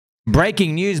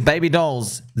Breaking news, baby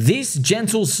dolls. This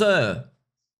gentle sir,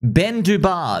 Benny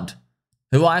Dubard,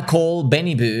 who I call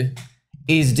Benny Boo,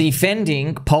 is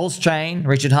defending PulseChain,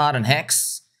 Richard Hart, and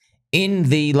HEX in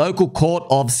the local court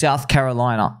of South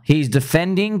Carolina. He's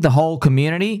defending the whole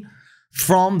community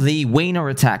from the Wiener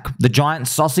attack, the giant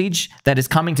sausage that is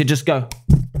coming to just go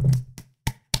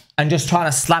and just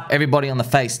trying to slap everybody on the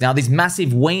face. Now, this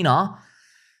massive Wiener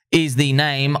is the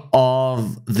name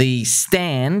of the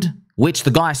stand which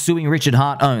the guy suing Richard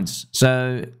Hart owns.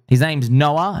 So his name's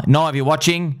Noah. Noah, if you're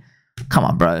watching, come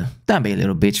on, bro. Don't be a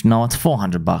little bitch. No, it's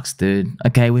 $400, dude.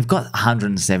 Okay, we've got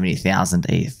 170,000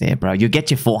 ETH there, bro. You get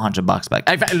your $400 back.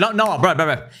 Hey, Noah,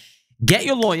 bro. Get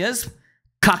your lawyers,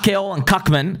 Kuckel and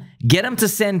Kuckman, get them to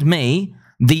send me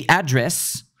the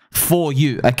address for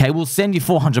you. Okay, we'll send you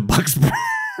 $400,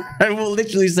 bro. We'll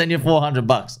literally send you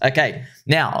 $400. Okay,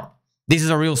 now, this is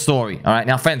a real story. All right,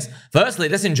 now, friends, firstly,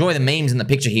 let's enjoy the memes in the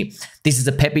picture here. This is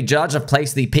a peppy judge. I've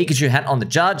placed the Pikachu hat on the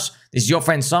judge. This is your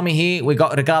friend Sommi here. We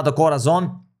got Ricardo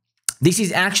Corazon. This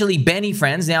is actually Benny,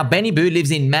 friends. Now, Benny Boo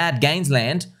lives in Mad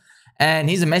Gainsland. And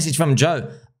here's a message from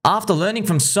Joe. After learning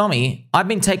from Sommi, I've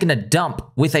been taking a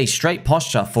dump with a straight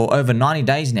posture for over 90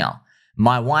 days now.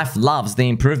 My wife loves the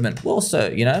improvement. Well, so,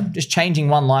 you know, just changing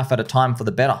one life at a time for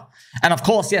the better. And of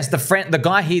course, yes, the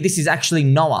guy here, this is actually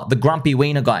Noah, the Grumpy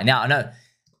Weiner guy. Now, I know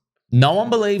no one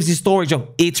believes his story, Joe.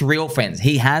 It's real, friends.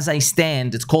 He has a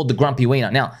stand. It's called the Grumpy Weiner.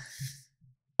 Now,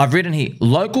 I've written here,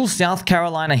 local South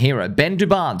Carolina hero, Benny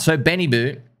Dubard. So Benny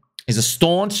Boo is a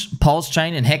staunch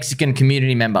PulseChain and Hexagon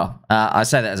community member. I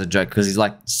say that as a joke because he's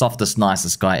like softest,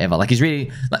 nicest guy ever. Like he's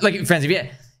really, like friends, if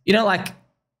you know, like,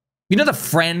 you know the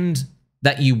friend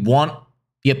that you want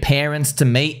your parents to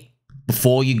meet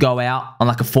before you go out on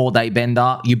like a 4-day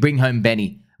bender, you bring home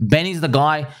Benny. Benny's the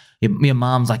guy, your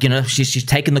mom's like, you know, she's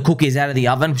taking the cookies out of the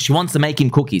oven. She wants to make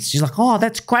him cookies. She's like, oh,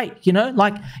 that's great. You know,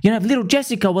 like, you know, if little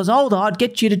Jessica was older, I'd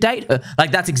get you to date her.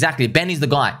 Like, that's exactly it. Benny's the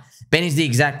guy. Benny's the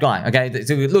exact guy. Okay,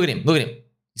 so look at him. Look at him.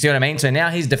 See what I mean? So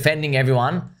now he's defending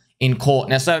everyone in court.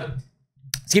 Now, so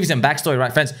let's give you some backstory,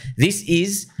 right, friends? This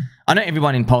is, I know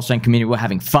everyone in PulseChain community, we're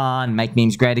having fun, make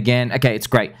memes great again. Okay, it's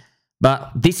great.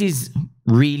 But this is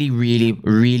really, really,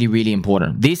 really, really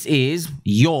important. This is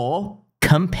your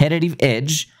competitive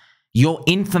edge, your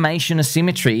information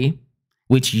asymmetry,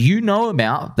 which you know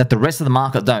about that the rest of the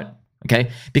market don't,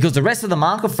 okay? Because the rest of the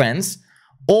market, friends,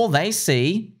 all they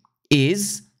see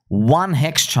is one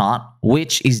HEX chart,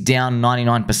 which is down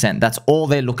 99%. That's all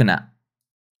they're looking at.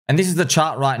 And this is the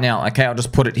chart right now, okay? I'll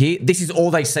just put it here. This is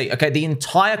all they see, okay? The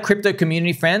entire crypto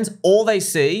community, friends, all they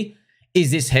see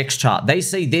is this HEX chart. They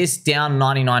see this down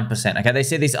 99%, okay? They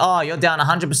see this, oh, you're down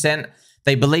 100%.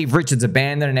 They believe Richard's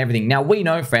abandoned and everything. Now, we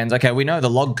know, friends, okay, we know the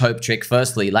log cope trick,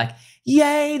 firstly. Like,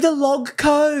 yay, the log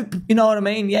cope. You know what I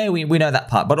mean? Yeah, we know that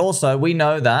part. But also, we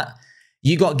know that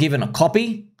you got given a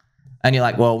copy, and you're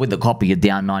like, well, with the copy, you're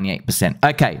down 98%.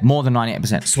 Okay, more than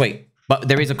 98%. Sweet. But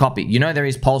there is a copy. You know there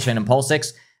is PulseChain and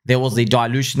PulseX. There was the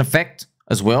dilution effect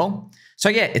as well. So,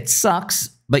 yeah, it sucks,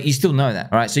 but you still know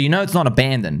that, all right? So you know it's not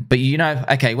abandoned, but you know,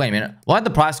 okay, wait a minute. Why did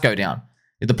the price go down?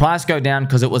 Did the price go down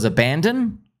because it was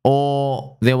abandoned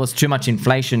or there was too much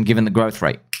inflation given the growth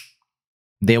rate?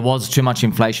 There was too much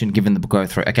inflation given the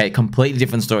growth rate. Okay, completely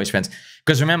different stories, friends.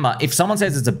 Because remember, if someone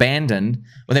says it's abandoned,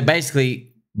 what they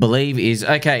basically believe is,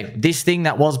 okay, this thing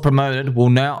that was promoted will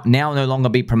now no longer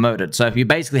be promoted. So if you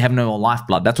basically have no more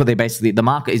lifeblood, that's what they basically, the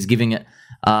market is giving it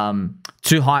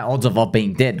too high odds of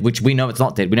being dead, which we know it's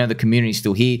not dead. We know the community is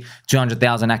still here,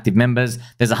 200,000 active members.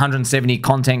 There's 170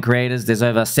 content creators. There's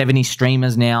over 70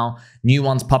 streamers now. New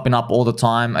ones popping up all the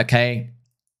time, okay?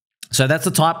 So that's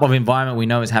the type of environment we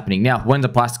know is happening. Now, when the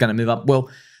price is going to move up? Well,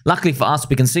 luckily for us,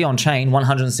 we can see on chain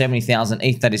 170,000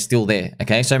 ETH that is still there,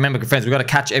 okay? So remember, friends, we've got to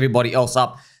catch everybody else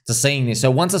up to seeing this.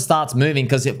 So once it starts moving,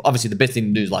 because obviously the best thing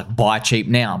to do is like buy cheap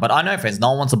now. But I know, friends, no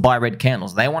one wants to buy red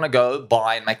candles. They want to go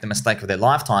buy and make the mistake of their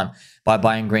lifetime by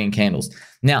buying green candles.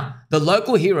 Now, the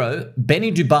local hero,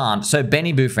 Benny Dubard, so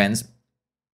Benny Boo, friends,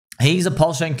 he's a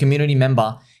PulseChain community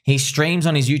member. He streams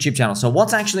on his YouTube channel. So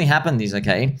what's actually happened is,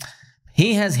 okay,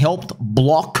 he has helped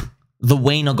block the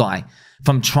Wiener guy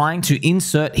from trying to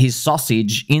insert his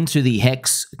sausage into the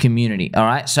HEX community, all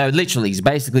right? So literally, he's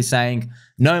basically saying,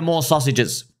 no more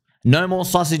sausages. No more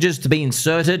sausages to be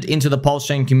inserted into the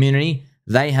PulseChain community.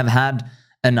 They have had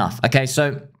enough. Okay,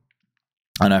 so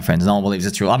I know, friends, no one believes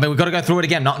it's real. I mean, we've got to go through it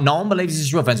again. No one believes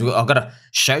it's real, friends. I've got to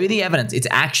show you the evidence. It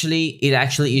actually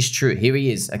is true. Here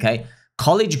he is, okay?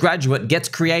 College graduate gets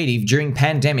creative during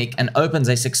pandemic and opens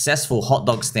a successful hot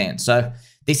dog stand. So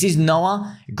this is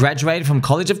Noah, graduated from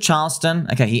College of Charleston.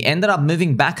 Okay, he ended up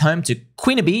moving back home to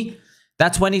Quinnipiac.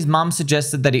 That's when his mum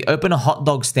suggested that he open a hot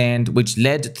dog stand, which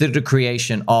led to the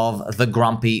creation of the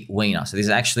Grumpy Weiner. So this is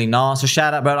actually nice. So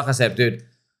shout out, bro. Like I said, dude,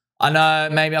 I know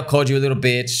maybe I called you a little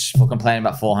bitch for complaining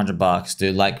about 400 bucks,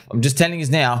 dude. Like, I'm just telling you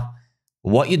now,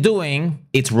 what you're doing,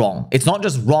 it's wrong. It's not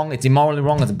just wrong, it's immorally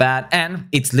wrong, it's bad, and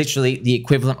it's literally the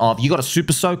equivalent of, you got a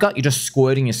super soaker, you're just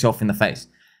squirting yourself in the face.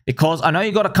 Because I know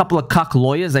you got a couple of cuck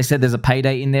lawyers, they said there's a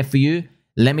payday in there for you.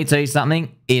 Let me tell you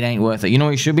something, it ain't worth it. You know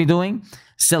what you should be doing?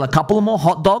 Sell a couple of more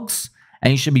hot dogs,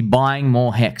 and you should be buying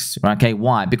more HEX. Okay,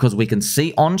 why? Because we can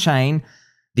see on-chain,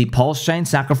 the PulseChain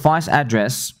sacrifice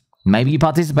address, maybe you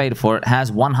participated for it,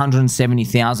 has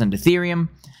 170,000 Ethereum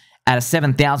at a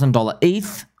 $7,000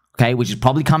 ETH, okay, which is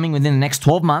probably coming within the next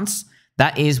 12 months.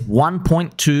 That is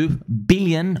 1.2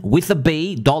 billion with a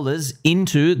B dollars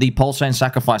into the PulseChain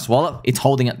sacrifice wallet. It's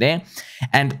holding it there.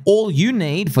 And all you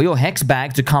need for your HEX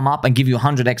bag to come up and give you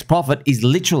 100x profit is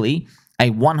literally a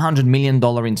 $100 million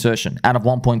insertion out of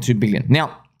 1.2 billion.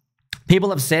 Now, people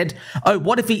have said, oh,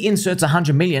 what if he inserts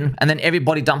 100 million and then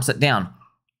everybody dumps it down?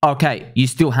 Okay, you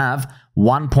still have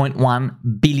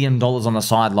 $1.1 billion on the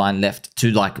sideline left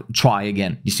to like try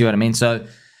again. You see what I mean? So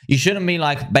you shouldn't be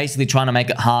like basically trying to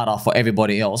make it harder for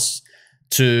everybody else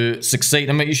to succeed.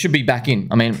 I mean, you should be back in.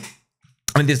 I mean,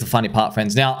 this is the funny part,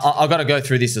 friends. Now, I've got to go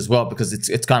through this as well because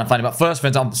it's kind of funny. But first,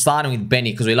 friends, I'm starting with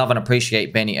Benny because we love and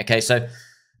appreciate Benny. Okay, so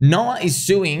Noah is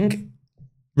suing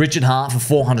Richard Hart for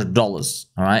 $400,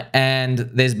 all right? And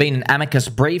there's been an amicus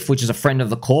brief, which is a friend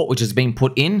of the court, which has been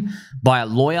put in by a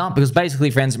lawyer. Because basically,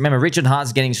 friends, remember, Richard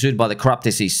Hart's getting sued by the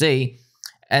corrupt SEC.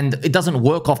 And it doesn't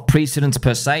work off precedents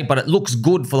per se, but it looks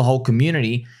good for the whole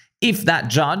community if that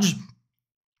judge,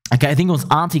 okay, I think it was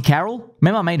Auntie Carol.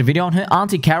 Remember I made a video on her?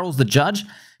 Auntie Carol's the judge.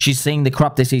 She's seeing the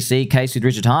corrupt SEC case with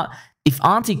Richard Hart. If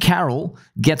Auntie Carol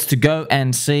gets to go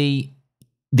and see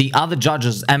the other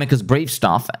judges' amicus brief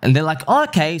stuff, and they're like, oh,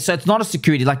 okay, so it's not a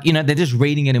security. Like, you know, they're just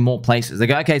reading it in more places. They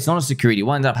go, okay, it's not a security.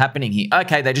 What ended up happening here?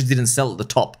 Okay, they just didn't sell at the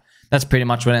top. That's pretty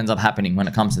much what ends up happening when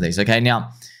it comes to these. Okay,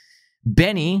 now,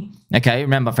 Benny, okay,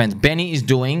 remember, friends, Benny is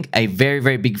doing a very,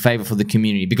 very big favor for the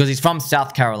community because he's from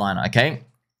South Carolina, okay?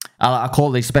 I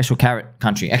call these special carrot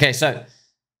country. Okay, so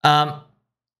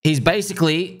he's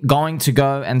basically going to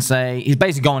go and say, he's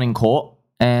basically going in court,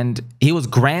 and he was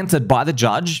granted by the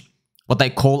judge what they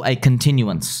call a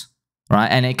continuance, right?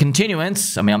 And a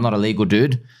continuance, I mean, I'm not a legal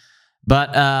dude,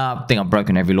 but I think I've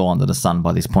broken every law under the sun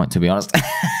by this point, to be honest.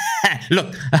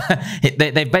 Look,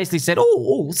 they basically said,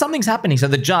 oh, something's happening. So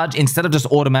the judge, instead of just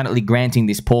automatically granting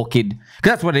this poor kid,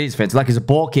 because that's what it is, friends. Like, he's a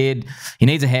poor kid. He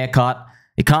needs a haircut.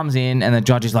 He comes in, and the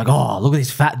judge is like, oh, look at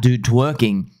this fat dude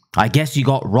twerking. I guess you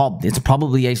got robbed. It's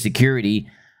probably a security.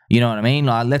 You know what I mean?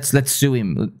 Like, let's sue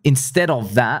him. Instead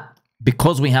of that,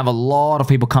 because we have a lot of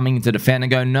people coming into defend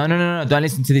and go, no, don't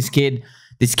listen to this kid.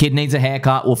 This kid needs a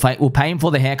haircut. We'll pay him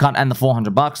for the haircut and the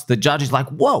 $400. The judge is like,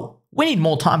 whoa, we need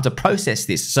more time to process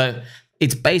this. So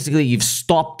it's basically you've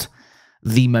stopped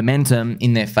the momentum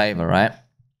in their favor, right?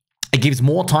 It gives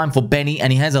more time for Benny,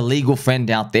 and he has a legal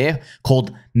friend out there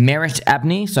called Merritt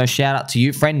Abney. So shout out to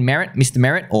you, friend Merritt, Mr.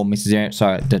 Merritt, or Mrs. Merritt.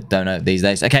 Sorry, don't know these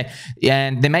days. Okay,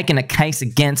 and they're making a case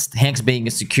against HEX being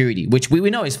a security, which we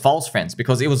know is false, friends,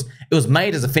 because it was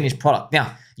made as a finished product.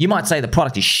 Now, you might say the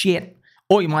product is shit,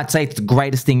 or you might say it's the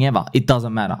greatest thing ever. It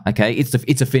doesn't matter, okay?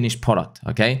 It's a finished product,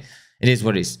 okay? It is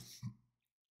what it is.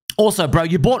 Also, bro,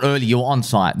 you bought early. You were on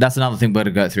site. That's another thing we're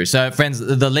to go through. So, friends,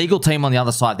 the legal team on the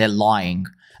other side, they're lying.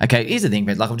 Okay, here's the thing,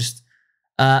 friends. Like, I'm just...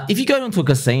 if you go into a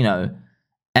casino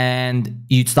and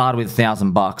you started with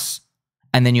 $1,000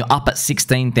 and then you're up at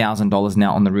 $16,000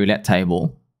 now on the roulette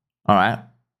table, all right?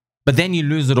 But then you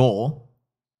lose it all.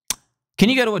 Can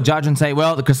you go to a judge and say,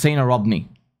 well, the casino robbed me?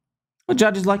 The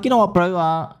judge is like, you know what,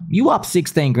 bro? You up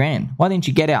 16 grand. Why didn't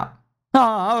you get out? Oh,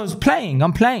 I was playing.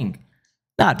 I'm playing.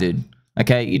 Nah, dude.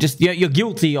 Okay, you're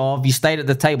guilty of you stayed at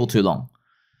the table too long.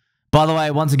 By the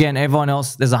way, once again, everyone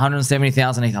else, there's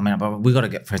 170,000. I mean, bro, we got to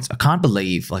get friends. I can't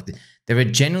believe, like, there are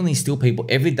genuinely still people.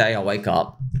 Every day I wake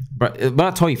up, but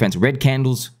I tell you, friends, red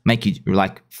candles make you,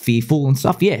 like, fearful and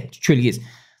stuff. Yeah, it truly is.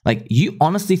 Like, you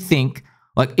honestly think,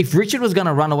 like, if Richard was going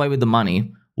to run away with the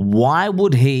money, why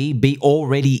would he be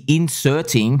already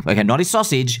inserting, okay, not his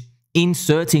sausage,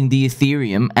 inserting the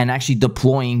Ethereum and actually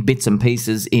deploying bits and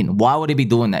pieces in? Why would he be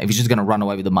doing that if he's just going to run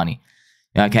away with the money?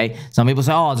 Okay, some people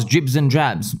say, oh, it's dribs and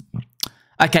drabs.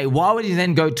 Okay, why would he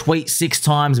then go tweet 6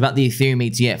 times about the Ethereum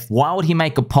ETF? Why would he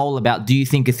make a poll about, do you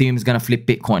think Ethereum is going to flip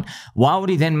Bitcoin? Why would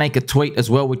he then make a tweet as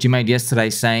well, which you made yesterday,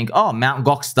 saying, oh, Mt.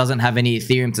 Gox doesn't have any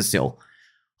Ethereum to sell?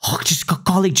 Oh, just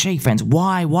golly gee, friends,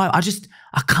 why?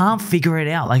 I can't figure it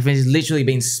out. Like, he's literally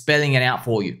been spelling it out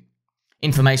for you.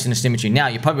 Information asymmetry. Now,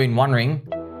 you've probably been wondering,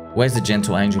 Where's the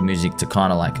gentle angel music to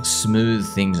kind of like smooth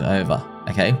things over,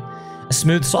 okay? A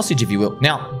smooth sausage, if you will.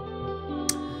 Now,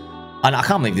 and I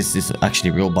can't believe this is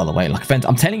actually real, by the way. Like, friends,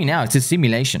 I'm telling you now, it's a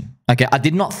simulation, okay? I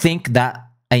did not think that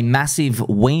a massive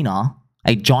wiener,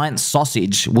 a giant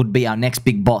sausage, would be our next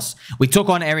big boss. We took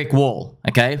on Eric Wall,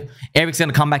 okay? Eric's going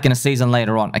to come back in a season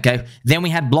later on, okay? Then we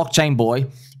had Blockchain Boy.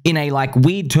 In a, like,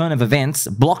 weird turn of events,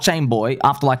 Blockchain Boy,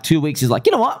 after, like, 2 weeks, is like,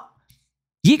 you know what?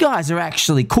 You guys are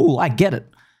actually cool. I get it.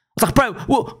 It's like, bro,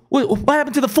 what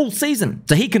happened to the full season?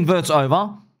 So he converts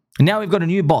over, and now we've got a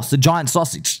new boss, the giant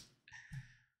sausage.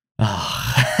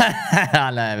 Oh,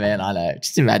 I know, man, I know.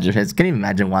 Just imagine, can you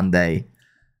imagine one day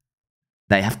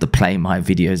they have to play my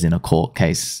videos in a court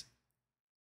case?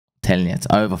 I'm telling you, it's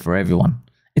over for everyone.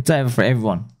 It's over for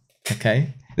everyone,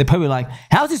 okay? They're probably like,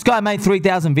 how's this guy made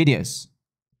 3,000 videos?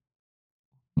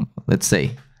 Let's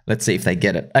see. Let's see if they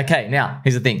get it. Okay, now,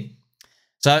 here's the thing.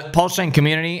 So, PulseChain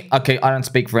community, okay, I don't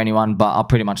speak for anyone, but I'll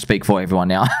pretty much speak for everyone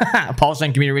now.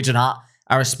 PulseChain community, Richard Hart,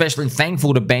 are especially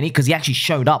thankful to Benny because he actually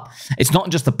showed up. It's not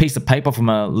just a piece of paper from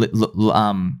a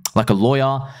like a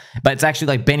lawyer, but it's actually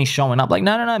like Benny showing up. Like,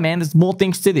 no, man, there's more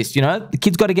things to this, you know? The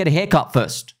kid's got to get a haircut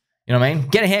first. You know what I mean?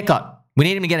 Get a haircut. We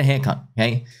need him to get a haircut,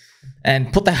 okay?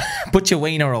 And put your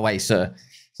wiener away, sir.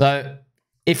 So,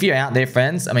 if you're out there,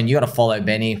 friends, I mean, you got to follow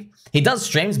Benny. He does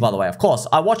streams, by the way, of course.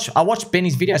 I watch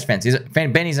Benny's videos, friends.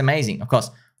 Benny's amazing, of course.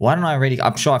 Why don't I already?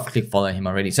 I'm sure I've clicked follow him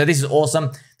already. So this is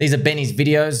awesome. These are Benny's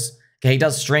videos. Okay, he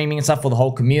does streaming and stuff for the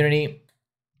whole community.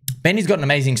 Benny's got an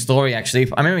amazing story, actually.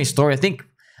 I remember his story. I think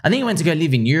he went to go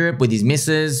live in Europe with his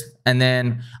missus, and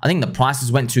then I think the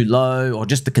prices went too low, or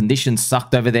just the conditions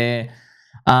sucked over there.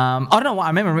 I don't know why. I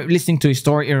remember listening to his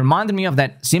story. It reminded me of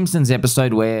that Simpsons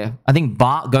episode where I think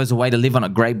Bart goes away to live on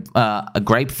a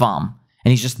grape farm.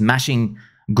 And he's just mashing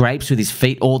grapes with his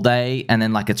feet all day. And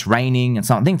then, like, it's raining.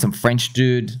 And I think some French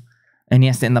dude. And he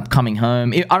has to end up coming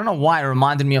home. I don't know why it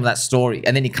reminded me of that story.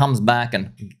 And then he comes back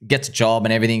and gets a job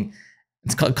and everything.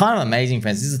 It's kind of amazing,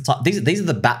 friends. These are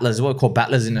the battlers, what we call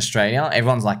battlers in Australia.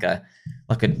 Everyone's like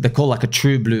they're called like a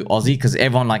true blue Aussie because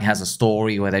everyone, like, has a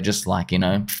story where they're just like, you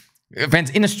know. Friends,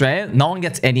 in Australia, no one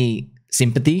gets any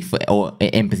sympathy or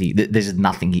empathy. There's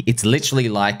nothing. It's literally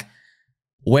like,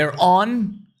 we're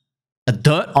on a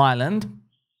dirt island,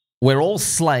 we're all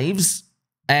slaves,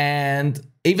 and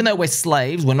even though we're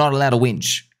slaves, we're not allowed to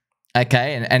winch,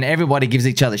 okay? And everybody gives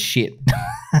each other shit.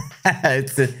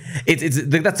 That's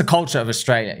the culture of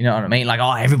Australia, you know what I mean? Like,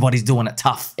 oh, everybody's doing it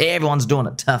tough. Everyone's doing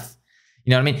it tough.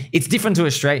 You know what I mean? It's different to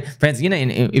Australia. Friends, you know,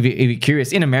 if you're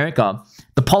curious, in America,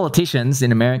 the politicians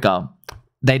in America,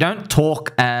 they don't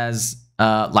talk as,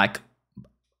 like,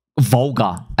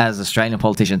 vulgar as Australian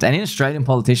politicians. And in Australian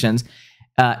politicians,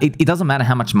 it doesn't matter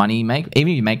how much money you make.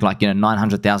 Even if you make, like, you know,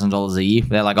 $900,000 a year,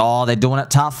 they're like, oh, they're doing it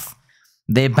tough.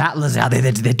 They're battlers out there.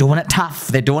 They're doing it tough.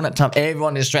 They're doing it tough.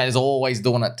 Everyone in Australia is always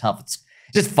doing it tough. It's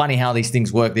just funny how these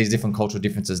things work, these different cultural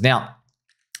differences. Now,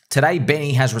 today,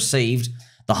 Benny has received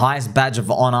the highest badge of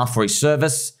honor for his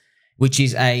service, which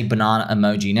is a banana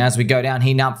emoji. Now, as we go down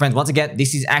here, now, friends, once again,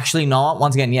 this is actually Noah.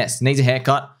 Once again, yes, needs a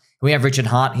haircut. We have Richard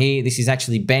Hart here. This is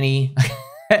actually Benny.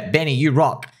 Benny, you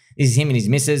rock. This is him and his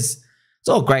missus. It's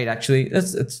all great, actually.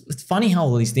 It's funny how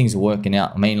all these things are working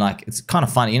out. I mean, like, it's kind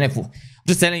of funny. You know, I'm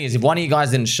just telling you, if one of you guys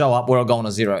didn't show up, we're all going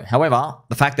to zero. However,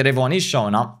 the fact that everyone is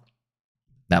showing up,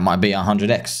 that might be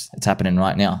 100x. It's happening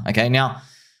right now. Okay, now,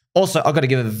 also, I've got to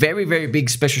give a very, very big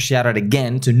special shout out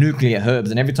again to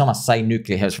NuclearHerbs. And every time I say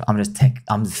NuclearHerbs,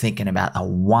 I'm thinking about the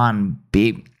one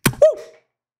big, woo!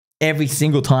 Every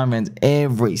single time, friends,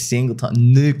 every single time,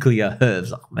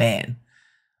 NuclearHerbs. Oh, man,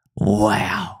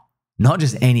 wow. Not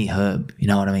just any herb, you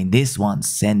know what I mean? This one's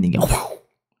sending it.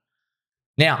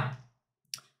 Now,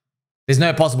 there's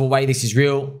no possible way this is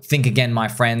real. Think again, my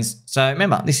friends. So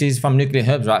remember, this is from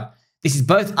NuclearHerbs, right? This is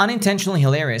both unintentionally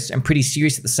hilarious and pretty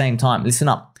serious at the same time. Listen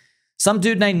up. Some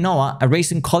dude named Noah, a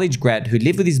recent college grad who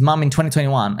lived with his mum in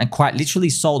 2021 and quite literally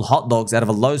sold hot dogs out of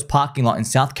a Lowe's parking lot in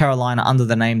South Carolina under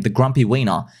the name the Grumpy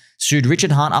Weiner, sued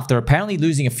Richard Hart after apparently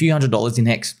losing a few $100s in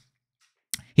HEX.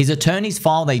 His attorneys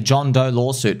filed a John Doe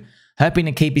lawsuit, hoping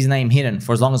to keep his name hidden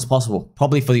for as long as possible,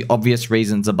 probably for the obvious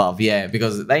reasons above. Yeah,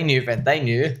 because they knew,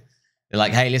 They're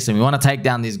like, hey, listen, we want to take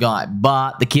down this guy,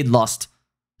 but the kid lost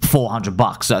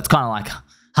 $400, so it's kind of like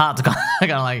hard to kind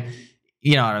of like,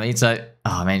 you know what I mean? So,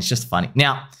 oh man, it's just funny.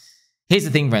 Now, here's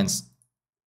the thing, friends.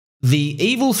 The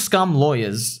evil scum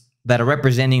lawyers that are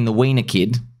representing the Wiener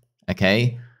kid,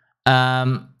 okay,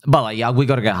 but like, yeah, we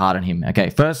got to go hard on him, okay?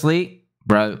 Firstly,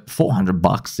 bro,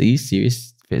 $400, are you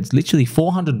serious? It's literally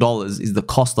 $400 is the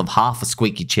cost of half a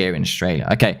squeaky chair in Australia.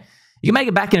 Okay, you can make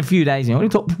it back in a few days. You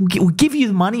know, we'll give you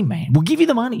the money, man. We'll give you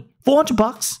the money.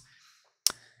 $400.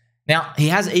 Now, he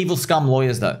has evil scum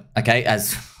lawyers though, okay?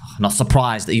 As, not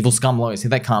surprised, the evil scum lawyers, here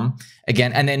they come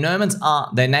again. And their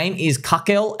name is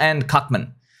Kuckel and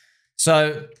Kuckman.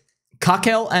 So,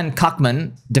 Kuckel and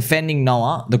Kuckman defending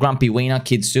Noah, the Grumpy Weiner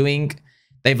kid suing,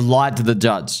 they've lied to the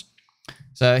judge.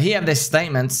 So, here have their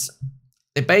statements.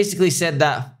 They basically said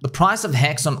that the price of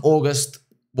HEX on August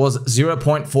was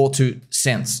 0.42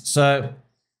 cents. So,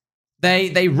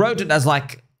 they wrote it as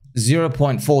like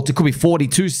 0.42, could be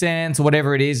 42 cents or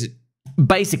whatever it is.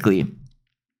 Basically,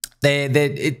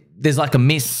 there's like a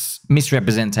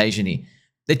misrepresentation here.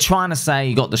 They're trying to say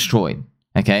you got destroyed,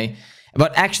 okay?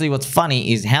 But actually what's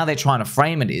funny is how they're trying to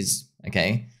frame it is,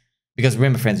 okay? Because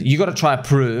remember, friends, you got to try to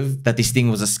prove that this thing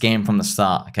was a scam from the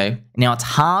start, okay? Now, it's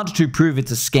hard to prove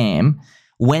it's a scam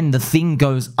when the thing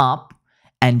goes up,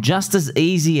 and just as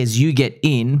easy as you get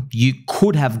in, you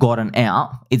could have gotten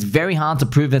out. It's very hard to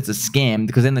prove it's a scam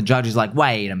because then the judge is like,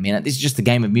 wait a minute, this is just a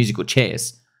game of musical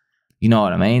chairs. You know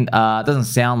what I mean? It doesn't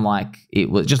sound like it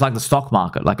was just like the stock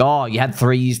market. Like, oh, you had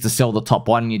 3 years to sell the top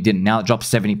one and you didn't. Now it drops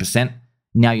 70%.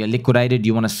 Now you're liquidated.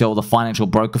 You want to sell the financial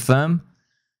broker firm.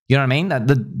 You know what I mean?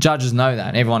 The judges know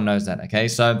that. Everyone knows that, okay?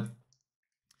 So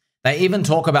they even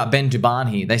talk about Ben Dubard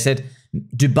here. They said,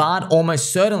 Dubard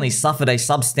almost certainly suffered a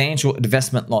substantial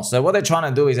investment loss. So what they're trying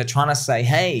to do is they're trying to say,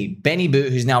 hey, Benny Boo,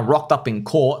 who's now rocked up in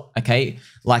court, okay,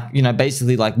 like, you know,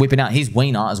 basically like whipping out his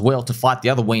wiener as well to fight the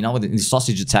other wiener with the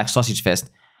sausage attack, sausage fest,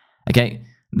 okay?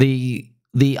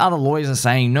 The other lawyers are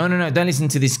saying, no, don't listen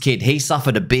to this kid. He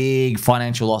suffered a big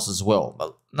financial loss as well.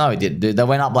 But no, he didn't, dude. They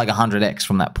went up like 100x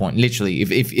from that point, literally.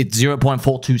 If it's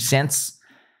 0.42 cents.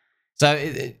 So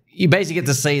you basically get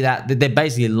to see that they're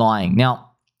basically lying. Now,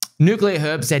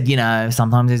 NuclearHerbs said, you know,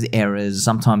 sometimes there's errors,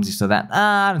 sometimes this or that.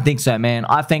 I don't think so, man.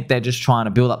 I think they're just trying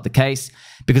to build up the case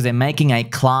because they're making a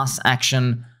class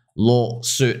action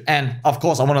lawsuit. And, of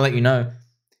course, I want to let you know,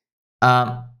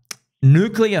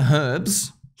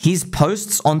 NuclearHerbs, his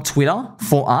posts on Twitter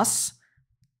for us,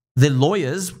 the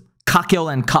lawyers,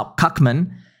 Kuckel and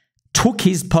Kuckman, took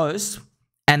his post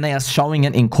and they are showing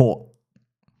it in court.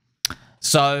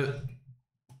 So,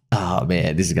 oh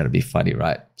man, this is going to be funny,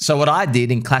 right? So what I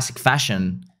did in classic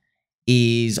fashion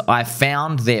is I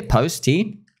found their post here.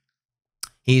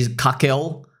 Here's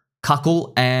Kuckel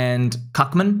and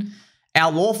Kuckman.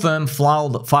 Our law firm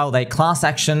filed a class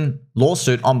action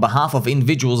lawsuit on behalf of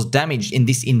individuals damaged in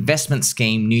this investment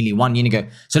scheme nearly 1 year ago.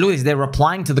 So look at this. They're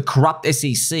replying to the corrupt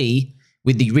SEC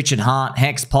with the Richard Hart,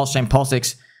 HEX, PulseChain,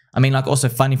 PulseX. I mean, like, also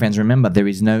funny, friends, remember, there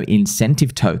is no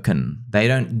incentive token. They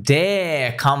don't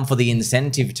dare come for the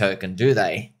incentive token, do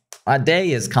they? I dare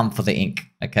you come for the ink,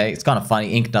 okay? It's kind of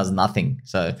funny. Ink does nothing.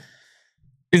 So,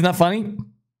 isn't that funny?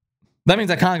 That means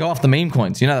I can't go off the meme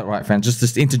coins. You know that, right, friends?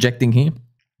 Just interjecting here.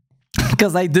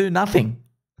 Because they do nothing.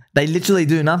 They literally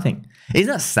do nothing.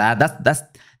 Isn't that sad?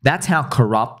 That's how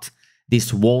corrupt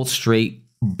this Wall Street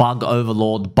bug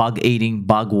overlord, bug eating,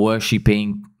 bug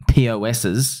worshipping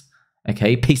POSs,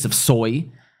 okay, piece of soy.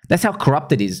 That's how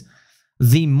corrupt it is.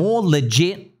 The more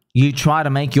legit you try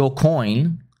to make your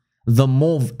coin, the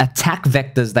more attack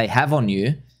vectors they have on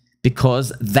you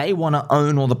because they want to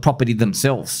own all the property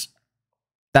themselves.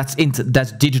 That's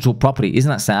digital property. Isn't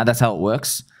that sad? That's how it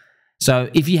works. So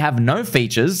if you have no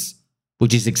features,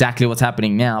 which is exactly what's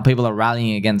happening now, people are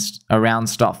rallying around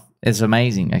stuff. It's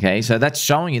amazing, okay? So that's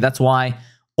showing you, that's why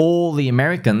all the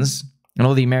Americans and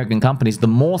all the American companies, the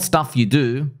more stuff you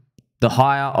do, the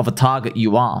higher of a target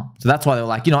you are. So that's why they're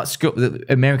like, you know, the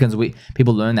Americans,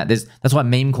 people learn that. That's why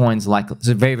meme coins, like, it's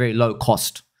a very, very low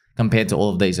cost compared to all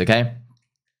of these, okay?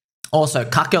 Also,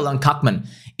 Kuckel and Kuckman,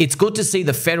 it's good to see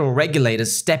the federal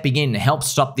regulators stepping in to help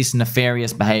stop this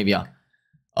nefarious behavior.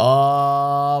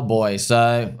 Oh boy.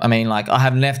 So, I mean, like, I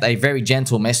have left a very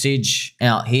gentle message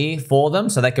out here for them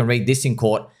so they can read this in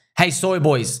court. Hey, soy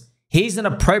boys, here's an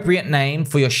appropriate name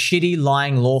for your shitty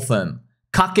lying law firm.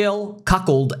 Kuckel,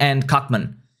 Kuckled, and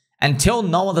Kuckman. And tell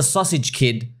Noah the sausage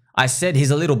kid I said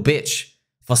he's a little bitch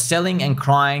for selling and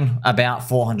crying about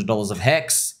 $400 of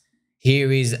HEX.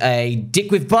 Here is a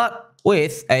dick with butt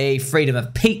with a freedom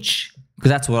of peach, because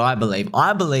that's what I believe.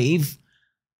 I believe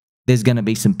there's going to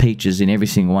be some peaches in every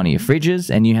single one of your fridges,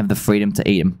 and you have the freedom to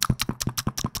eat them.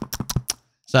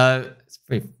 So it's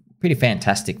pretty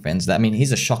fantastic, friends. I mean,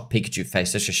 here's a shocked Pikachu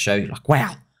face. Let's just show you, like,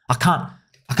 wow, I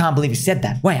can't believe you said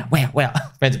that. Wow.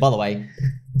 Friends, by the way,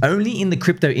 only in the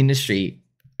crypto industry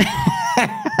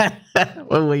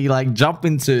where you like jump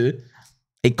into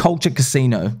a culture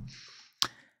casino,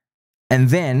 and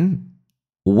then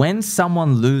when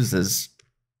someone loses,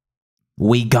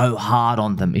 we go hard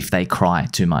on them if they cry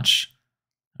too much.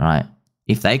 All right.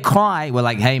 If they cry, we're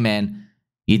like, hey, man,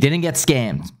 you didn't get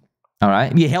scammed. All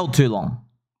right. You held too long.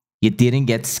 You didn't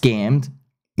get scammed.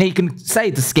 Now, you can say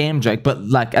it's a scam joke, but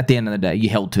like at the end of the day, you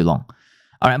held too long.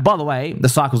 All right, and by the way, the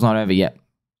cycle's not over yet.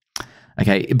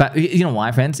 Okay, but you know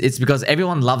why, friends? It's because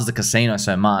everyone loves the casino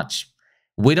so much.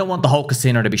 We don't want the whole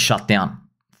casino to be shut down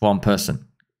for one person.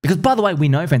 Because, by the way, we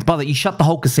know, friends, by the way, you shut the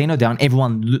whole casino down,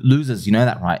 everyone loses. You know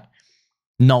that, right?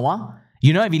 Noah,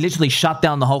 you know if you literally shut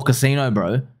down the whole casino,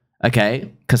 bro,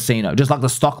 okay, casino, just like the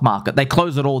stock market, they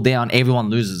close it all down, everyone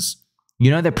loses.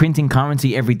 You know they're printing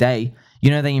currency every day. You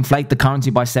know they inflate the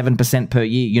currency by 7% per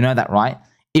year. You know that, right?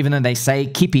 Even though they say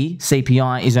Kippy,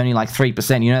 CPI, is only like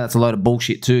 3%. You know that's a load of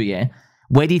bullshit too, yeah?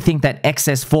 Where do you think that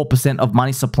excess 4% of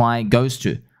money supply goes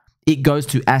to? It goes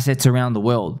to assets around the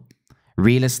world.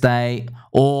 Real estate,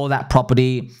 all that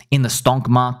property in the stock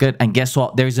market. And guess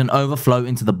what? There is an overflow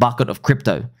into the bucket of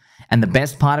crypto. And the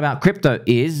best part about crypto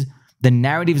is the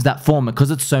narratives that form, because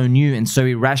it's so new and so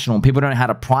irrational, people don't know how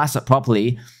to price it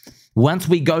properly. Once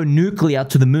we go nuclear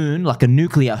to the moon, like a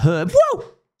nuclear herb, woo!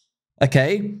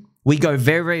 Okay, we go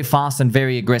very, very fast and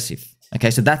very aggressive.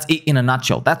 Okay, so that's it in a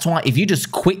nutshell. That's why if you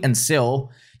just quit and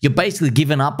sell, you're basically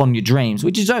giving up on your dreams,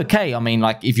 which is okay. I mean,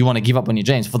 like if you want to give up on your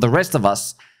dreams. For the rest of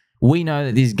us, we know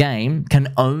that this game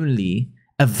can only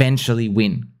eventually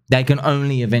win. They can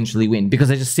only eventually win because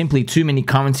there's just simply too many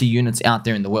currency units out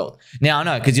there in the world. Now, I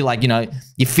know because you're like, you know,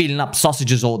 you're feeding up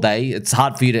sausages all day. It's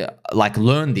hard for you to like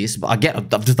learn this, but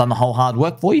I've just done the whole hard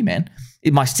work for you, man.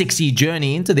 In my 6-year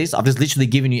journey into this, I've just literally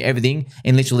given you everything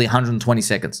in literally 120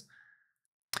 seconds.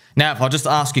 Now, if I'll just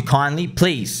ask you kindly,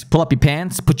 please pull up your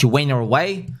pants, put your wiener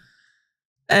away.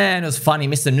 And it was funny,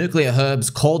 Mr.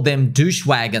 NuclearHerbs called them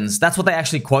douche-wagons. That's what they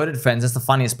actually quoted, friends. That's the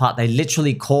funniest part. They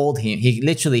literally called him. He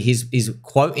literally, his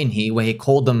quote in here where he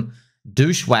called them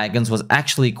douche-wagons was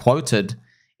actually quoted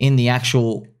in the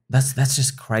actual... That's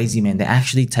just crazy, man. They're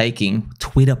actually taking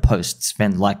Twitter posts,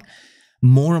 friends. Like,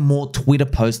 more and more Twitter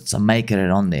posts are making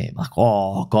it on there. Like,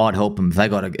 oh, God help them. They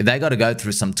gotta go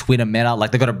through some Twitter meta.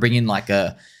 Like, they got to bring in like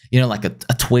a... You know, like a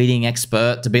tweeting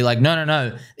expert to be like,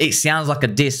 no, it sounds like a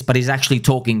diss, but he's actually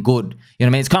talking good. You know what I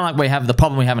mean? It's kind of like we have the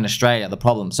problem we have in Australia, the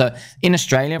problem. So in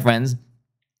Australia, friends,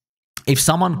 if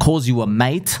someone calls you a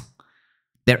mate,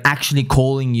 they're actually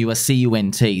calling you a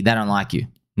CUNT. They don't like you.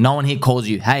 No one here calls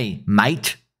you, hey,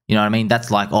 mate. You know what I mean? That's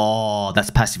like, oh, that's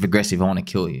passive aggressive. I want to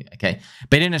kill you. Okay.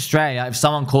 But in Australia, if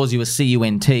someone calls you a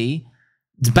CUNT,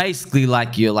 it's basically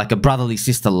like you're like a brotherly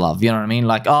sister love. You know what I mean?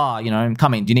 Like, oh, you know,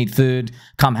 come in. Do you need food?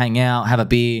 Come hang out, have a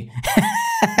beer.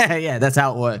 Yeah, that's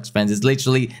how it works, friends. It's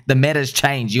literally the meta's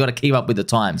changed. You got to keep up with the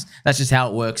times. That's just how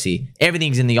it works here.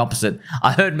 Everything's in the opposite.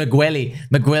 I heard Migueli,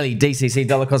 DCC,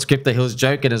 Dollar Cost Crypto, he was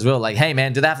joking as well. Like, hey,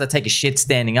 man, do they have to take a shit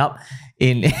standing up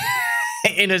in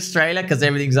in Australia because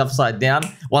everything's upside down?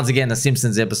 Once again, the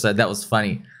Simpsons episode. That was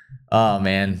funny. Oh,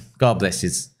 man. God bless you.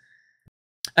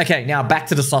 Okay, now back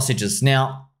to the sausages.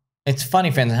 Now, it's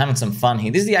funny, friends, I'm having some fun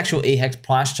here. This is the actual HEX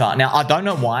price chart. Now, I don't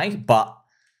know why, but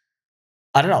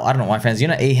I don't know why, friends. You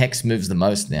know, HEX moves the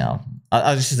most now.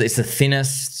 It's the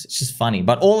thinnest. It's just funny.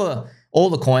 But all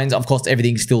the coins, of course,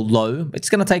 everything's still low. It's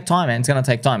going to take time, man. It's going to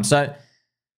take time. So,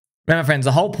 remember, friends,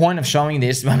 the whole point of showing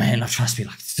this, man, trust me,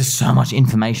 like, it's just so much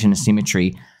information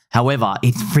asymmetry. However,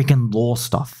 it's freaking law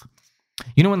stuff.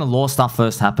 You know when the law stuff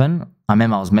first happened? I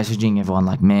remember I was messaging everyone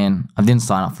like, man, I didn't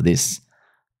sign up for this.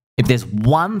 If there's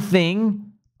one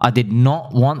thing I did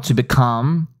not want to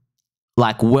become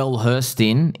like well-versed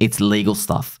in, it's legal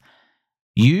stuff.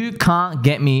 You can't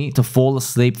get me to fall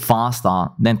asleep faster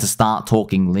than to start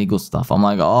talking legal stuff. I'm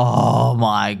like, oh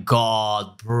my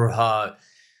God, bro.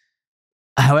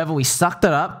 However, we sucked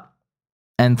it up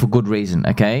and for good reason,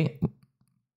 okay?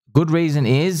 Good reason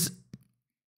is,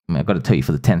 I've got to tell you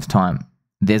for the 10th time,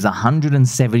 there's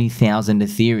 170,000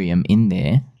 Ethereum in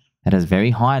there that has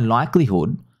very high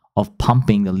likelihood of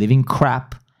pumping the living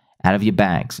crap out of your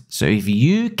bags. So if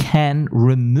you can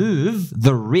remove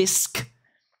the risk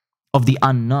of the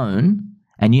unknown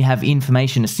and you have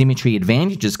information asymmetry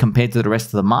advantages compared to the rest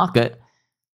of the market,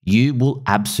 you will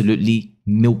absolutely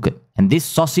milk it. And this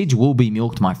sausage will be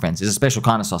milked, my friends. It's a special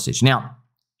kind of sausage. Now,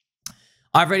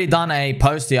 I've already done a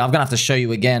post here. I'm going to have to show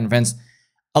you again, friends.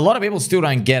 A lot of people still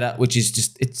don't get it, which is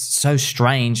just, it's so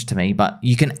strange to me, but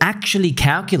you can actually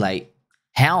calculate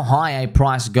how high a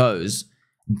price goes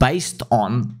based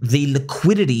on the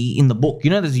liquidity in the book. You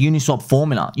know, there's a Uniswap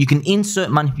formula. You can insert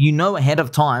money. You know ahead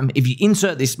of time, if you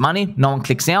insert this money, no one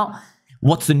clicks out,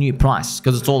 what's the new price?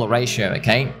 Because it's all a ratio,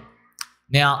 okay?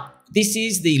 Now, this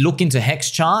is the look into HEX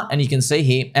chart, and you can see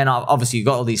here, and I've obviously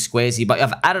got all these squares here, but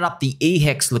I've added up the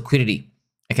HEX liquidity,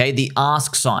 okay, the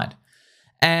ask side.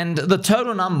 And the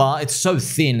total number, it's so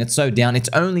thin, it's so down, it's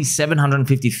only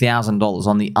 $750,000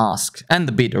 on the ask and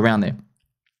the bid around there.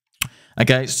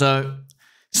 Okay, so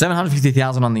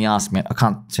 750,000 on the ask, man. I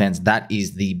can't chance. That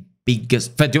is the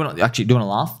biggest. Do you want to actually, do you want to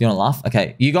laugh? Do you want to laugh?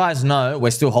 Okay. You guys know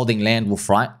we're still holding Landwolf,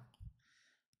 right?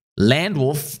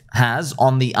 Landwolf has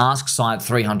on the ask side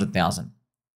 300,000.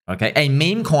 Okay. A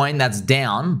meme coin that's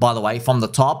down, by the way, from the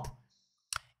top,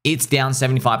 it's down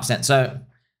 75%. So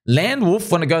Landwolf,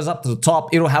 when it goes up to the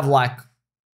top, it'll have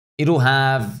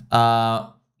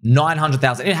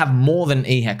 900,000. It'll have more than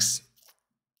HEX.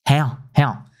 How?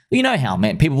 Well, you know how,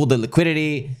 man. People with the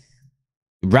liquidity,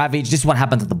 ravage. This is what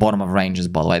happens at the bottom of ranges,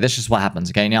 by the way. That's just what happens,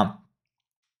 okay? Now,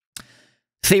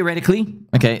 theoretically,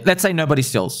 okay, let's say nobody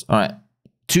steals. All right.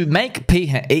 To make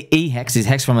HEX, is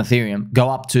HEX from Ethereum, go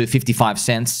up to 55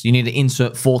 cents, you need to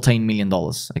insert $14 million,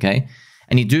 okay?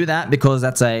 And you do that because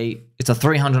it's a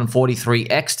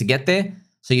 343x to get there.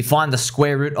 So you find the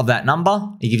square root of that number.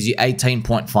 It gives you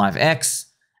 18.5x.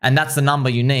 And that's the number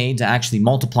you need to actually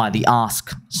multiply the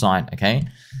ask side, okay?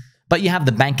 But you have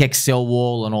the BankX sell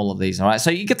wall and all of these, all right?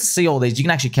 So you get to see all these. You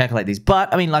can actually calculate these.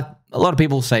 But, I mean, like, a lot of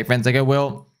people say, friends, they go,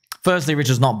 well, firstly,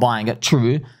 Richard's not buying it.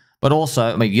 True. But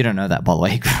also, I mean, you don't know that, by the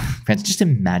way. Friends, just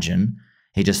imagine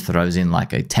he just throws in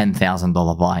like a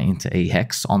 $10,000 buy into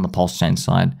HEX on the PulseChain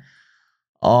side.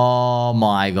 Oh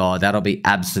my God, that'll be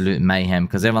absolute mayhem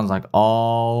because everyone's like,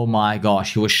 oh my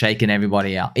gosh, he was shaking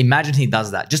everybody out. Imagine he does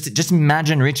that. Just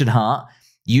imagine Richard Hart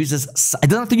uses, it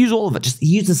doesn't have to use all of it, just he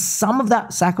uses some of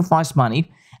that sacrifice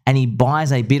money and he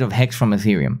buys a bit of HEX from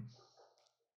Ethereum.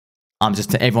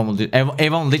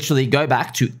 Everyone literally go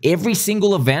back to every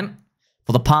single event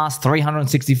for the past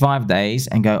 365 days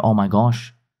and go, oh my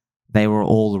gosh, they were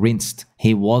all rinsed.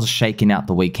 He was shaking out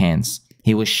the weak hands.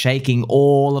 He was shaking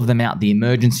all of them out. The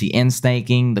emergency end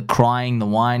staking, the crying, the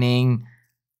whining.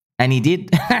 And he did.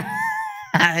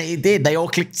 He did. They all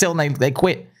clicked sell and they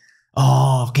quit.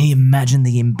 Oh, can you imagine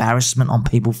the embarrassment on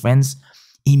people, friends?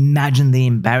 Imagine the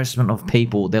embarrassment of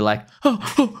people. They're like, oh,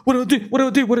 what do I do? What do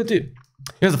I do? What do I do?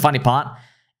 Here's the funny part.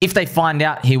 If they find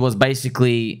out he was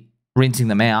basically rinsing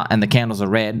them out and the candles are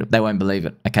red, they won't believe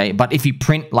it, okay? But if you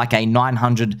print like a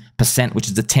 900%, which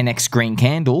is the 10x green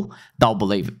candle, they'll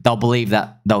believe it. They'll believe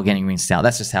that they were getting rinsed out.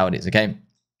 That's just how it is, okay?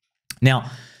 Now,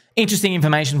 interesting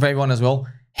information for everyone as well.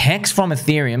 HEX from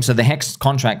Ethereum, so the HEX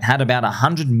contract had about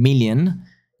 100 million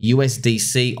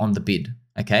USDC on the bid,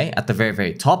 okay? At the very,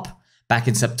 very top, back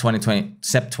in Sep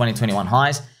 2021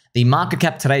 highs. The market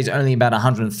cap today is only about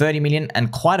 130 million, and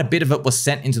quite a bit of it was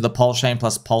sent into the PulseChain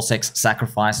plus PulseX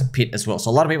sacrifice pit as well. So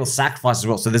a lot of people sacrifice as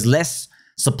well. So there's less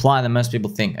supply than most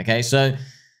people think, okay? So,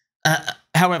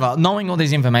 however, knowing all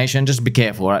this information, just be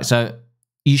careful, right? So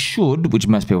you should, which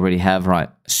most people already have, right,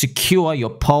 secure your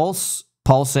Pulse,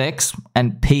 PulseX,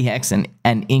 and PHEX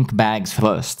and ink bags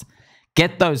first.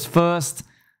 Get those first,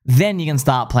 then you can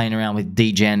start playing around with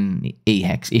degen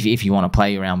HEX if you want to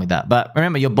play around with that. But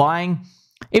remember, you're buying...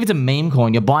 If it's a meme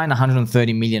coin, you're buying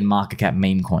 130 million market cap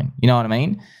meme coin. You know what I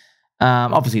mean?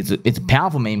 Obviously, it's a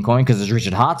powerful meme coin because it's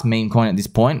Richard Hart's meme coin at this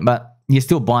point, but you're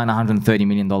still buying $130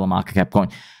 million market cap coin.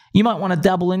 You might want to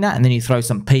dabble in that, and then you throw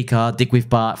some Pika, Dick with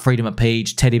Bart, Freedom of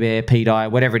Peach, Teddy Bear, P-Dye,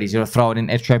 whatever it is. You'll throw it in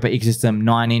Etropa ecosystem,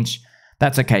 9-inch.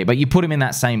 That's okay, but you put them in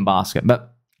that same basket.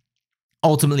 But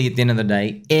ultimately, at the end of the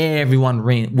day, everyone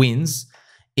wins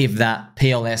if that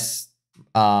PLS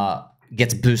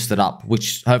gets boosted up,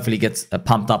 which hopefully gets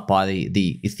pumped up by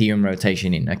the Ethereum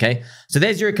rotation in, okay? So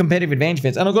there's your competitive advantage,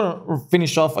 friends. And I'm going to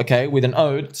finish off, okay, with an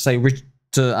ode to say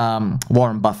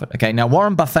Warren Buffett, okay? Now,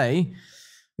 Warren Buffett,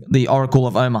 the Oracle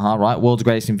of Omaha, right? World's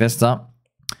greatest investor.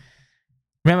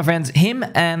 Remember, friends, him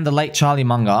and the late Charlie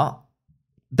Munger,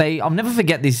 I'll never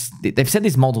forget this. They've said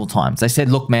this multiple times. They said,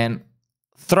 look, man,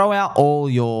 throw out all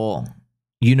your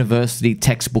university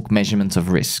textbook measurements of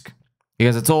risk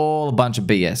because it's all a bunch of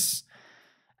BS.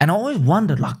 And I always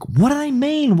wondered, like, what do they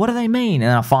mean? What do they mean?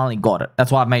 And I finally got it.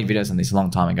 That's why I've made videos on this a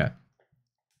long time ago.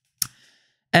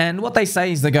 And what they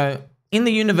say is they go, in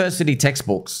the university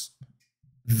textbooks,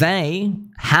 they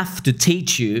have to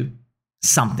teach you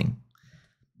something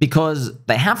because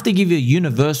they have to give you a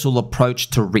universal approach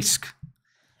to risk.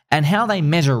 And how they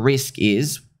measure risk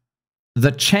is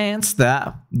the chance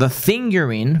that the thing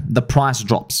you're in, the price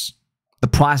drops. The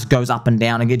price goes up and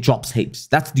down and it drops heaps.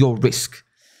 That's your risk.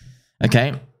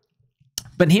 Okay?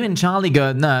 But him and Charlie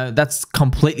go, no, that's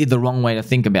completely the wrong way to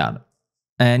think about it.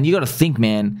 And you got to think,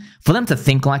 man, for them to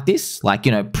think like this, like,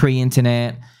 you know,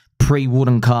 pre-internet,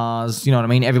 pre-wooden cars, you know what I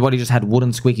mean? Everybody just had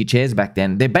wooden squeaky chairs back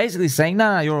then. They're basically saying,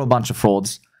 no, you're all a bunch of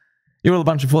frauds. You're all a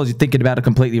bunch of frauds. You're thinking about it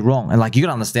completely wrong. And like, you got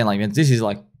to understand, like, man, this is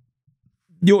like,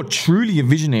 you're truly a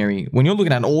visionary. When you're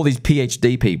looking at all these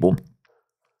PhD people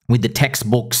with the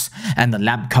textbooks and the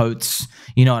lab coats,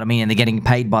 you know what I mean? And they're getting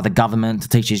paid by the government to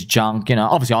teach this junk. You know,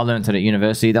 obviously I learned it at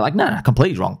university. They're like, no,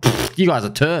 completely wrong. You guys are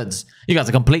turds. You guys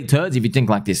are complete turds if you think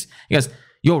like this. He goes,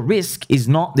 your risk is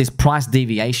not this price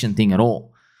deviation thing at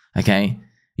all, okay?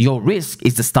 Your risk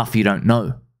is the stuff you don't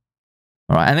know,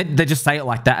 all right? And they just say it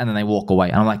like that and then they walk away.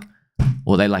 And I'm like,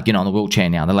 well, they like, you know, on the wheelchair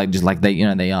now. They're like, just like they, you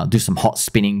know, they do some hot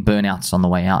spinning burnouts on the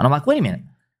way out. And I'm like, wait a minute.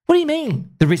 What do you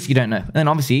mean? The risk you don't know. And then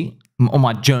obviously on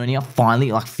my journey, I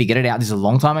finally like figured it out. This is a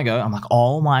long time ago. I'm like,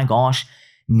 oh my gosh,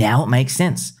 now it makes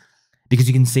sense because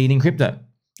you can see it in crypto.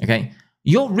 Okay.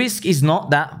 Your risk is not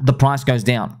that the price goes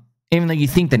down, even though you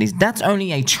think that is. That's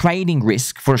only a trading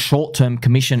risk for a short-term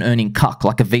commission earning cuck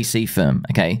like a VC firm.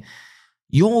 Okay.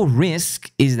 Your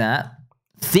risk is that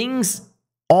things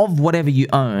of whatever you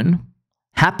own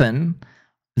happen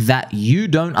that you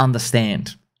don't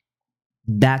understand.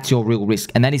 That's your real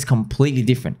risk. And that is completely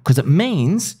different because it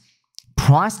means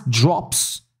price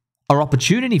drops are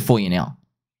opportunity for you now.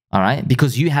 All right.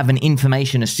 Because you have an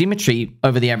information asymmetry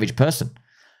over the average person.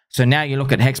 So now you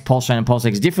look at HEX, PulseChain, and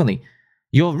PulseX differently.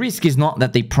 Your risk is not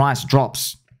that the price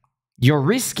drops. Your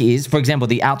risk is, for example,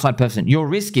 the outside person. Your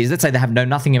risk is, let's say they have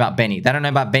nothing about Benny. They don't know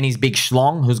about Benny's big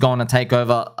schlong who's going to take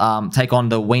on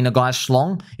the Weiner guy's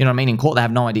schlong. You know what I mean? In court, they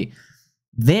have no idea.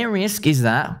 Their risk is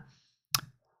that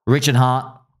Richard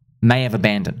Hart may have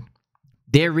abandoned.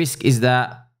 Their risk is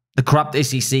that the corrupt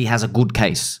SEC has a good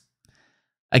case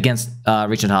against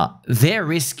Richard Hart. Their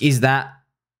risk is that,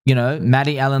 you know,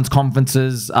 Maddie Allen's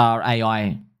conferences are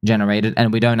AI generated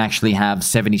and we don't actually have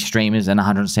 70 streamers and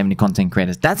 170 content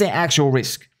creators. That's their actual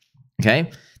risk,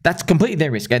 okay? That's completely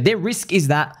their risk. Okay? Their risk is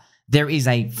that there is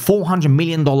a $400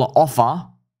 million offer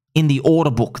in the order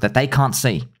book that they can't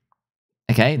see,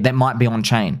 okay? That might be on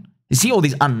chain. You see all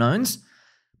these unknowns?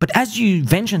 But as you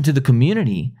venture into the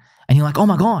community and you're like, oh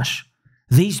my gosh,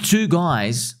 these two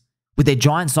guys with their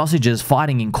giant sausages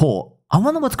fighting in court, I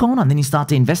wonder what's going on. Then you start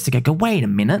to investigate, go, wait a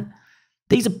minute.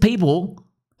 These are people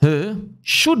who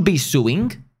should be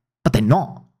suing, but they're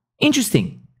not.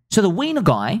 Interesting. So the Weiner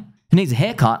guy who needs a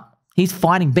haircut, he's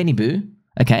fighting Benny Boo,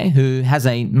 okay, who has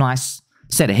a nice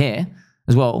set of hair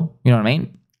as well. You know what I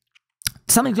mean?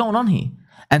 Something's going on here.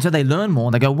 And so they learn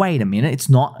more. They go, wait a minute, it's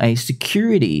not a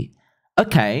security.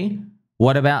 Okay,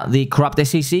 what about the corrupt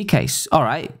SEC case? All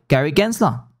right, Gary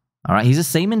Gensler. All right, he's a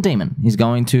semen demon. He's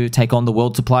going to take on the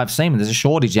world supply of semen. There's a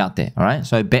shortage out there, all right?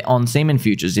 So bet on semen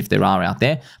futures if there are out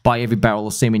there. Buy every barrel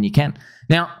of semen you can.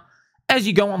 Now, as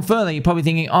you go on further, you're probably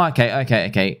thinking, oh,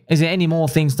 okay. Is there any more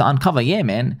things to uncover? Yeah,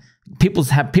 man. People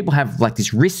have like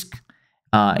this risk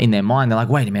in their mind. They're like,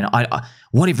 wait a minute,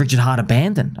 what if Richard Hart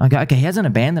abandoned? I go, okay, he hasn't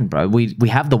abandoned, bro. We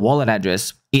have the wallet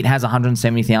address. It has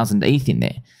 170,000 ETH in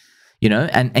there, you know?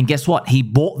 And guess what? He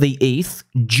bought the ETH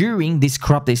during this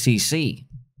corrupt SEC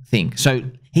thing. So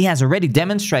he has already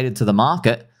demonstrated to the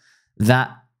market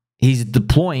that he's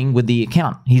deploying with the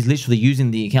account. He's literally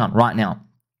using the account right now.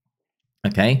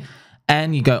 Okay.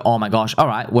 And you go, oh my gosh. All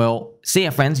right. Well, see ya,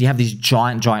 friends. You have this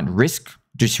giant risk,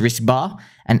 just risk bar.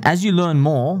 And as you learn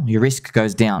more, your risk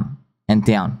goes down and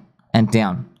down and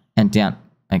down and down.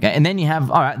 Okay. And then you have,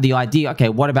 all right, the idea. Okay.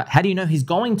 What about, how do you know he's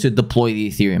going to deploy the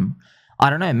Ethereum? I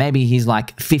don't know. Maybe he's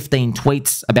like 15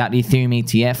 tweets about the Ethereum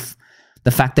ETF. The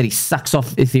fact that he sucks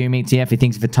off Ethereum ETF, he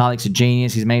thinks Vitalik's a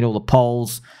genius, he's made all the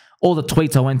polls, all the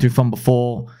tweets I went through from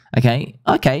before. Okay,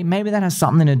 maybe that has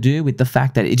something to do with the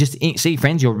fact that it just, see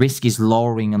friends, your risk is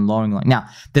lowering and lowering. Now,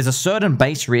 there's a certain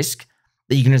base risk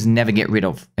that you can just never get rid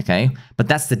of, okay? But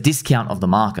that's the discount of the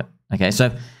market, okay?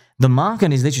 So the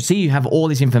market is literally, see, you have all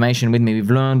this information with me,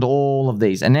 we've learned all of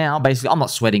these, and now basically I'm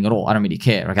not sweating at all, I don't really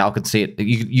care, okay? I could see it,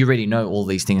 you already know all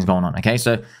these things going on, okay?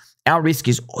 So our risk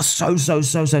is so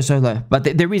low.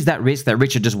 But there is that risk that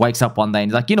Richard just wakes up one day and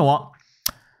he's like, you know what?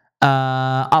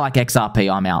 I like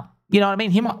XRP, I'm out. You know what I mean?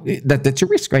 He might, that's a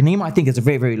risk, right? And he might think it's a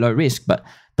very low risk, but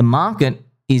the market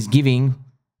is giving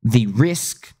the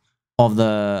risk of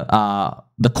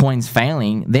the coins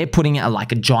failing. They're putting it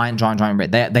like a giant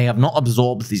red. They have not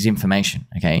absorbed this information,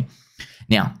 okay?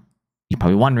 Now, you're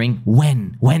probably wondering,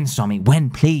 when, Sommi?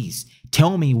 When, please?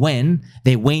 Tell me when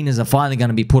their Weiners are finally going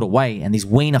to be put away and this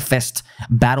Weiner Fest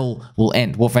battle will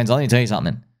end. Well, friends, let me tell you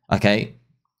something, okay?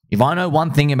 If I know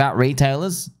one thing about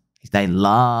retailers, they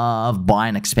love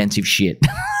buying expensive shit.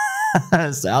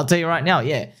 So I'll tell you right now,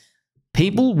 yeah.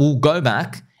 People will go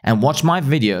back and watch my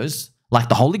videos like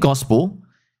the Holy Gospel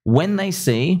when they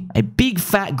see a big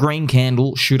fat green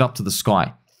candle shoot up to the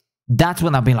sky. That's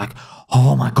when they'll be like,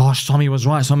 oh my gosh, Sommi was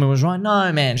right.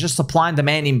 No, man, it's just supply and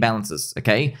demand imbalances,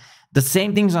 okay? The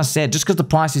same things I said, just because the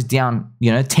price is down,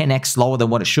 you know, 10x lower than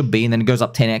what it should be, and then it goes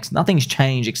up 10x, nothing's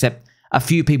changed except a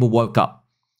few people woke up.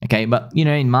 Okay, but you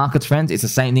know, in markets, friends, it's the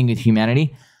same thing with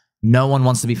humanity. No one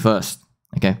wants to be first.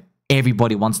 Okay,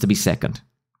 everybody wants to be second.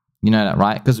 You know that,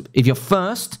 right? Because if you're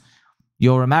first,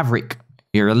 you're a maverick,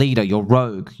 you're a leader, you're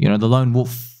rogue, you know, the lone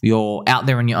wolf, you're out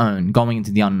there on your own, going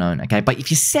into the unknown, okay? But if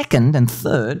you're second and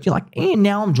third, you're like,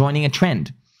 now I'm joining a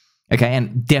trend, okay?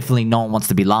 And definitely no one wants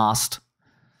to be last,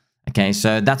 okay?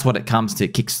 So that's what it comes to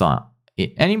kickstart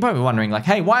it. And you're probably wondering, like,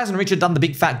 hey, why hasn't Richard done the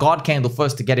big fat God candle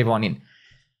first to get everyone in?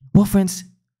 Well, friends,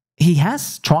 he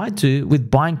has tried to with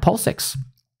buying PulseX.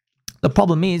 The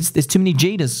problem is there's too many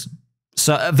jitters.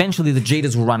 So eventually the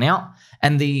jitters will run out,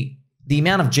 and the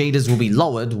amount of jitters will be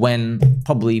lowered when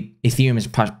probably Ethereum is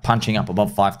punching up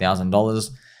above $5,000.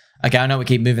 Okay, I know we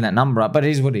keep moving that number up, but it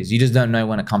is what it is. You just don't know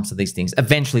when it comes to these things.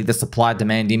 Eventually, the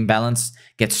supply-demand imbalance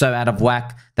gets so out of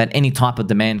whack that any type of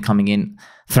demand coming in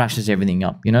thrashes everything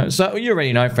up, you know? So you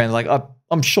already know, friends, like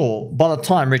I'm sure by the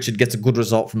time Richard gets a good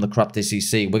result from the corrupt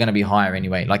SEC, we're going to be higher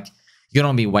anyway. Like, you're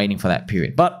going to be waiting for that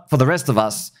period. But for the rest of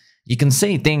us, you can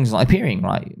see things like appearing,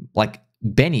 right? Like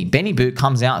Benny Boo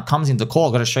comes into court.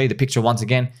 I've got to show you the picture once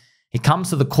again. He comes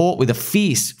to the court with a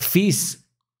fierce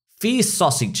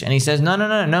sausage. And he says,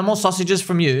 no more sausages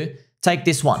from you. Take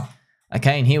this one.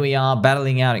 Okay, and here we are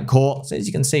battling out in court. So as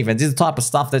you can see, friends, this is the type of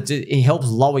stuff that it helps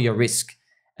lower your risk.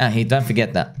 Here, don't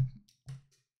forget that.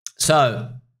 So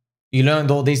you learned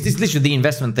all this. This is literally the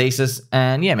investment thesis.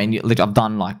 And yeah, man, I've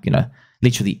done like, you know,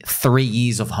 literally 3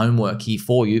 years of homework here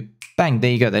for you. Bang,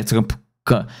 there you go. That's a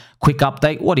quick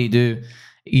update. What do?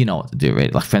 You know what to do, really.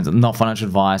 Like, friends, not financial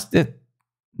advice.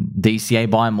 DCA,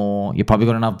 buy more. You probably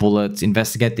got enough bullets.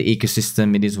 Investigate the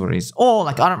ecosystem. It is what it is. Or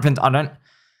like, I'm starting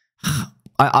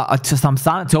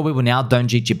to tell people now, don't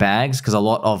cheat your bags, because a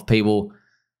lot of people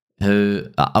who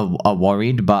are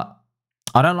worried, but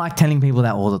I don't like telling people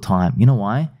that all the time. You know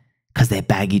why? Because they're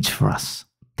baggage for us.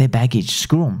 They're baggage.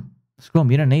 Screw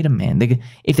them. You don't need them, man.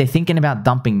 If they're thinking about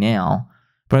dumping now,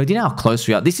 bro, do you know how close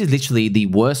we are? This is literally the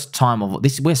worst time of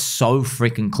this. We're so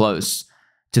freaking close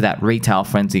to that retail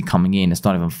frenzy coming in. It's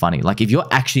not even funny. Like, if you're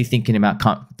actually thinking about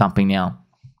dumping now,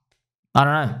 I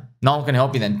don't know. No one can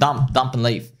help you then. Dump and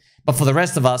leave. But for the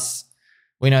rest of us,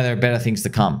 we know there are better things to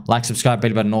come. Like, subscribe,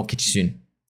 bell button, all. Catch you soon.